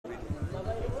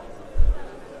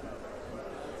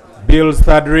Bill's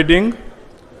third reading,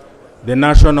 the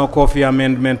National Coffee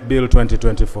Amendment Bill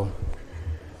 2024.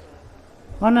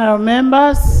 Honorable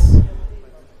members,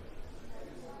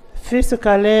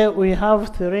 physically we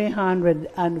have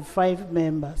 305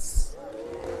 members.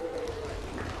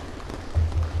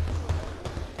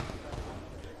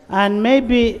 And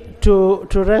maybe to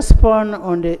respond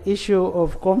on the issue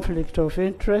of conflict of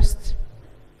interest,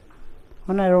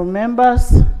 honorable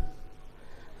members,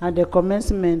 at the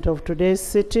commencement of today's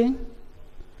sitting,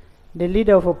 the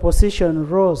leader of opposition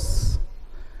rose,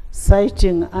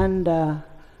 citing under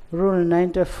Rule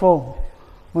 94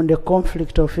 on the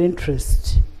conflict of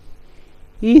interest.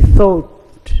 He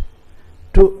thought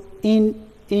to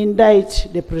indict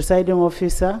the presiding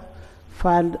officer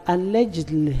for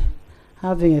allegedly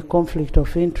having a conflict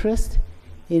of interest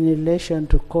in relation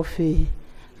to Coffee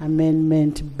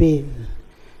Amendment Bill.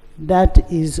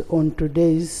 That is on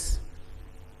today's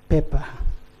paper.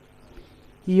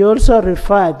 He also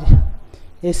referred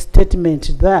a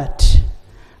statement that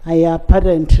I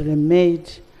apparently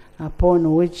made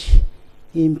upon which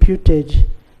he imputed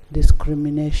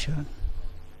discrimination.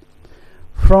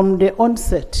 From the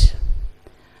onset,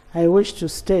 I wish to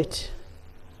state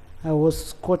I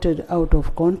was quoted out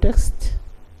of context.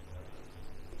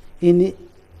 In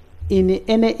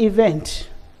any event,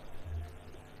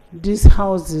 this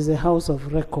house is a house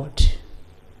of record.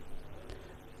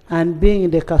 And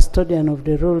being the custodian of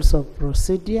the rules of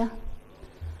procedure,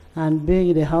 and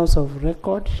being the house of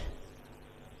record,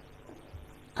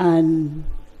 and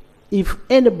if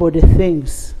anybody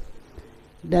thinks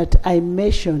that I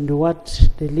mentioned what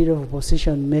the leader of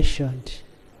opposition mentioned,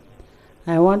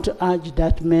 I want to urge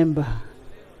that member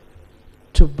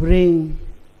to bring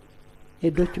a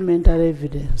documentary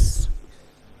evidence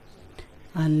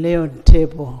and lay on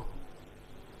table.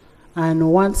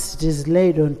 And once it is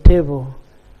laid on table,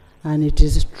 and it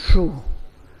is true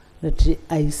that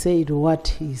I said what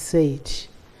he said,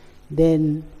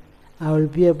 then I will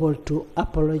be able to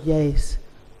apologize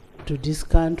to this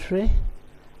country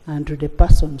and to the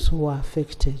persons who are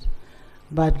affected.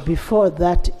 But before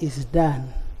that is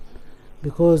done,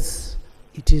 because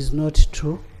it is not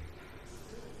true,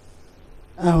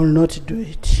 I will not do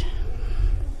it.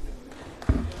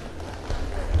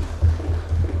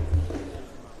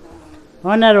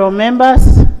 Honorable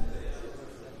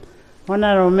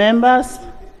members,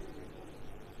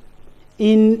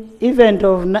 in event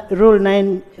of Rule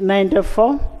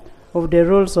 994 of the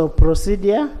Rules of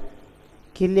Procedure,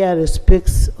 clearly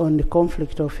speaks on the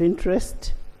conflict of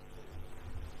interest.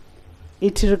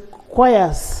 It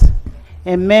requires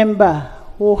a member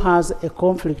who has a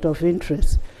conflict of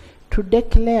interest to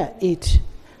declare it,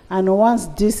 and once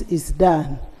this is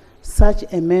done, such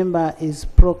a member is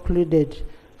precluded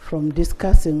from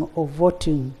discussing or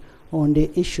voting on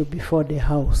the issue before the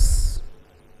House.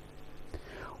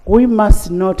 We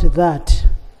must note that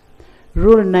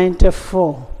Rule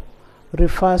 94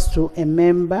 refers to a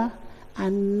member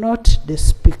and not the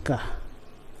Speaker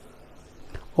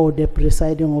or the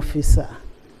presiding officer.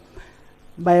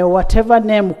 By whatever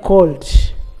name called,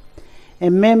 a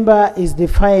member is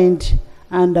defined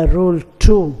under Rule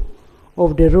 2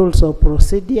 of the Rules of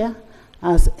Procedure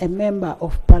as a member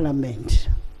of Parliament.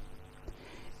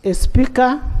 A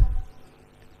Speaker,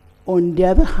 on the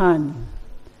other hand,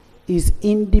 is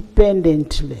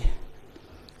independently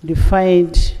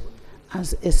defined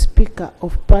as a Speaker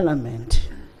of Parliament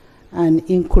and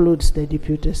includes the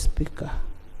Deputy Speaker.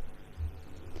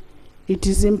 It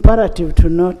is imperative to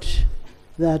note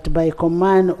that by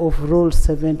command of Rule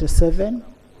 77,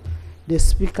 the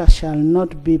Speaker shall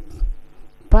not be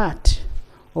part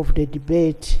of the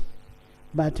debate,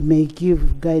 but may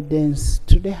give guidance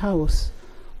to the House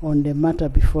on the matter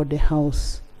before the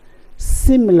House.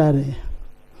 Similarly,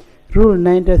 Rule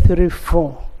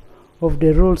 93(4) of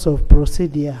the Rules of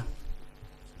Procedure,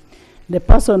 the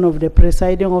person of the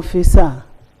presiding officer,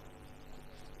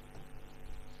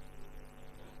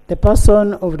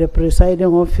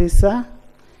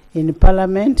 in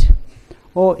Parliament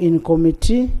or in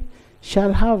committee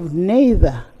shall have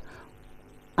neither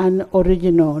an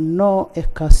original nor a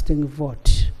casting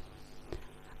vote.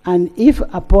 And if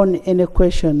upon any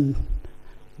question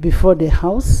before the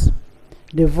House,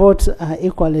 the votes are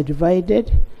equally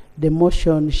divided, the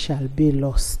motion shall be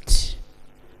lost.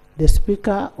 The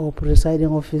Speaker or presiding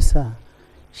officer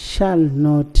shall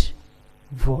not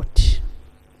vote.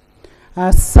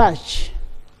 As such,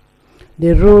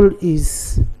 the rule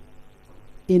is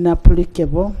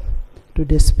inapplicable to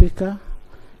the Speaker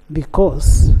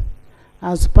because,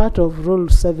 as part of Rule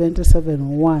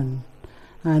 77(1)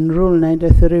 and Rule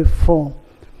 93(4),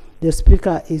 the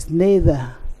Speaker is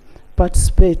neither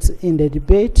participates in the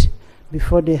debate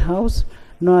before the House,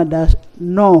 nor does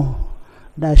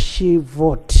she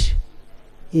vote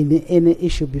in any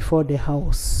issue before the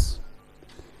House.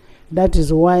 That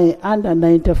is why under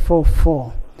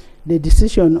 94.4, the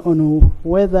decision on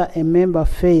whether a member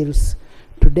fails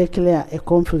to declare a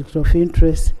conflict of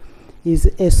interest is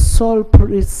a sole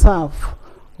preserve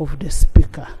of the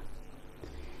Speaker.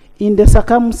 In the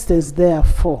circumstance,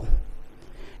 therefore,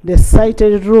 the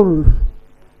cited rule,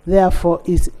 therefore,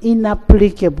 is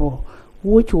inapplicable,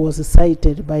 which was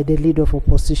cited by the Leader of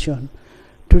Opposition,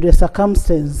 to the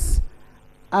circumstance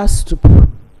as to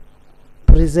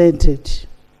presented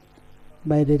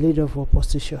by the Leader of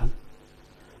Opposition.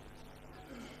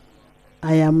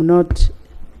 I am not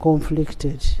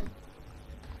conflicted.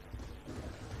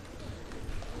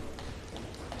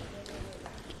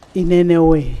 In any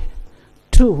way.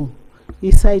 2, he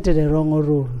cited a wrong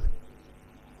rule.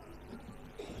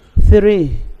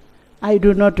 3, I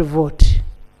do not vote.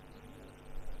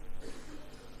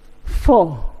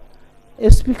 4, a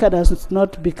speaker does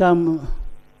not become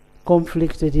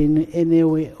conflicted in any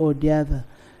way or the other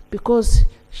because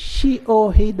she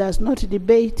or he does not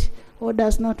debate or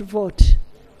does not vote.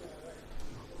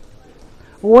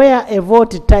 Where a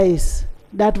vote ties,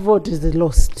 that vote is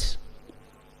lost.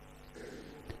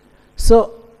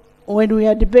 So when we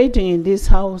are debating in this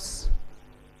House,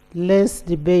 let's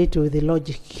debate with the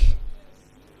logic,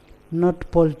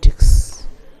 not politics.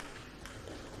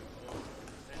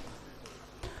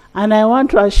 And I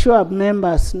want to assure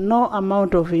members, no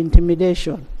amount of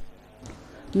intimidation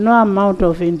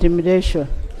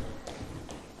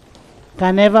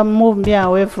can ever move me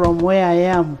away from where I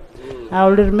am. I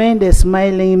will remain the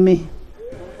smiling me.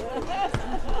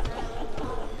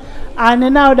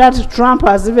 And now that Trump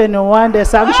has even won, the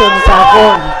sanctions are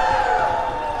gone.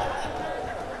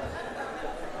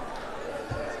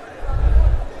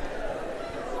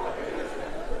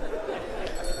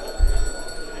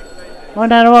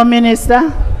 Honorable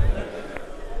Minister.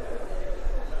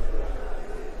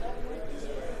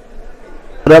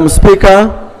 Madam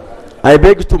Speaker, I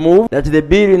beg to move that the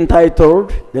bill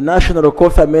entitled the National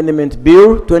Coffee Amendment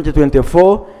Bill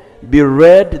 2024 be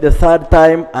read the third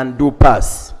time and do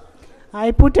pass.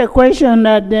 I put a question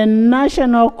that the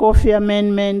National Coffee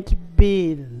Amendment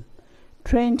Bill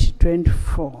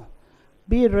 2024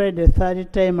 be read the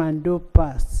third time and do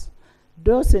pass.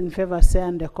 Those in favor say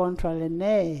on the contrary,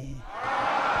 nay.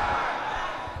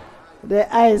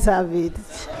 The ayes have it.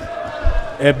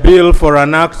 A bill for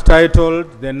an act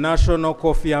titled the National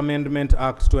Coffee Amendment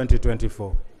Act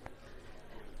 2024.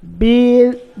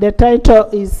 Bill, the title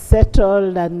is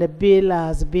settled and the bill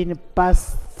has been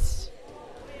passed.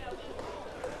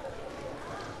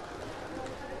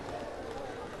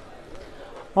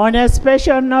 On a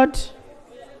special note,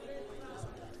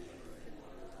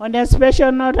 I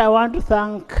want to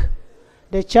thank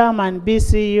the chairman,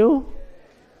 BCU,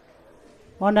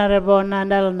 Honorable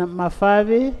Nandal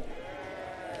Mafavi.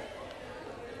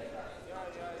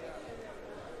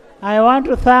 I want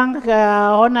to thank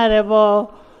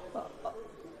Honorable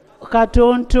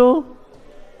Katuntu,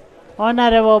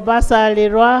 Honorable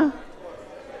Basalirwa.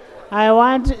 I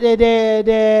want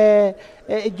the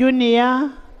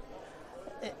junior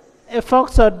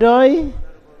Fox Odoy.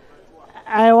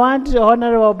 I want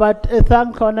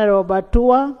thank Honorable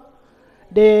Batua,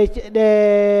 the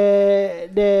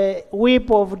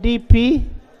whip of DP.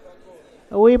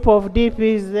 Whip of DP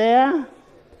is there,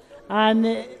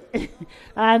 and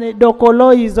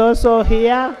Dokolo is also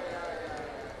here.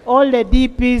 All the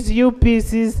DPs,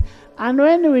 UPCs, and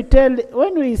when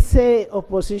we say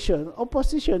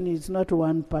opposition is not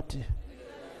one party.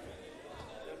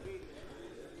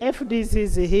 FDC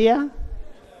is here,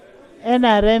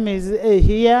 NRM is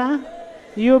here,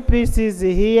 UPC is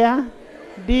here,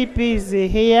 DP is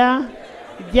here,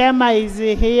 JAMA is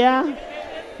here,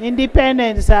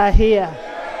 independents are here.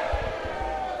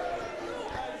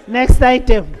 Next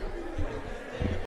item.